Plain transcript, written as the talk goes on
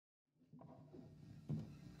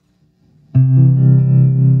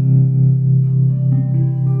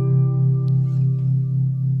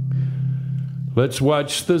Let's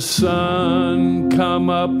watch the sun come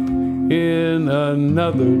up in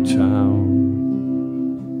another town.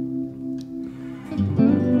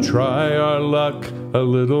 Try our luck a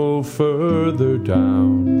little further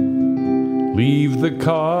down. Leave the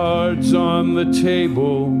cards on the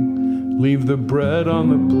table, leave the bread on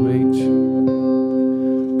the plate.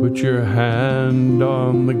 Put your hand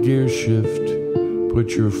on the gear shift,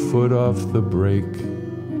 put your foot off the brake,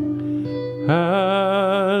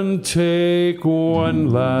 and take one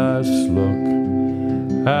last look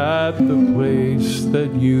at the place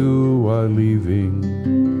that you are leaving.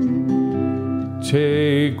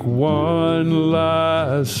 Take one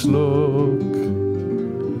last look.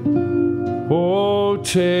 Oh,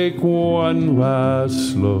 take one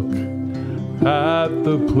last look at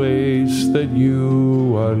the place that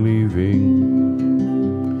you are leaving.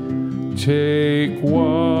 Take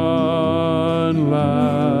one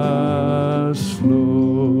last look.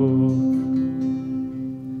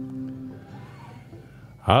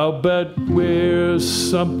 I'll bet we're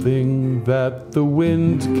something that the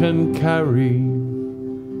wind can carry.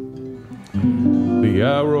 The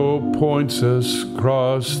arrow points us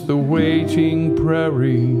across the waiting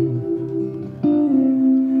prairie.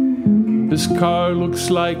 This car looks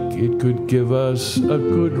like it could give us a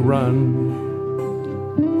good run.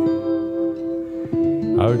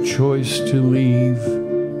 Our choice to leave,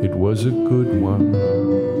 it was a good one.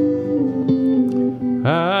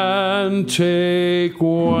 And take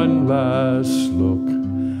one last look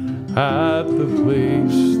at the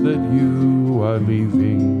place that you are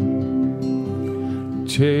leaving.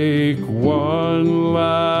 Take one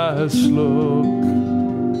last look.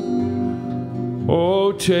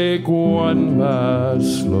 Oh, take one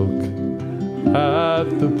last look at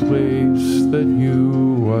the place that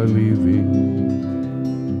you are leaving.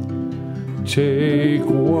 Take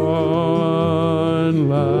one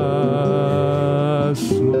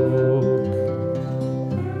last look.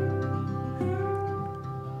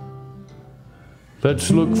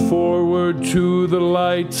 Let's look forward to the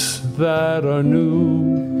lights that are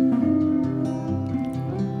new.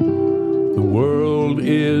 The world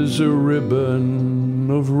is a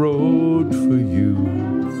ribbon of road for you.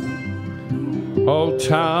 All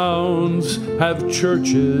towns have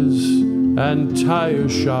churches and tire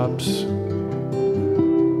shops.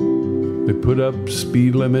 They put up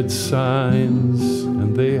speed limit signs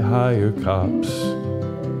and they hire cops.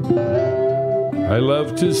 I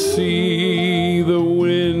love to see the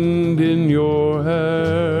wind in your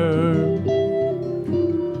hair.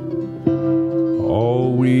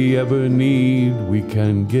 All we ever need, we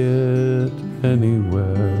can get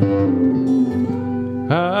anywhere.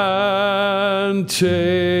 And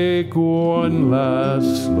take one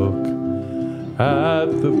last look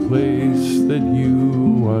at the place that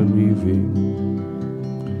you are leaving.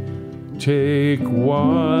 Take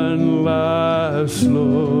one last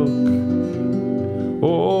look.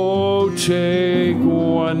 Oh, take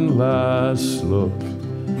one last look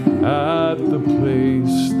at the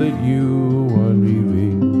place that you are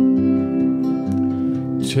leaving.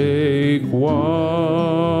 Take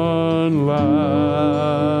one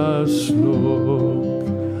last look.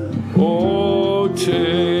 Oh,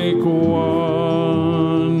 take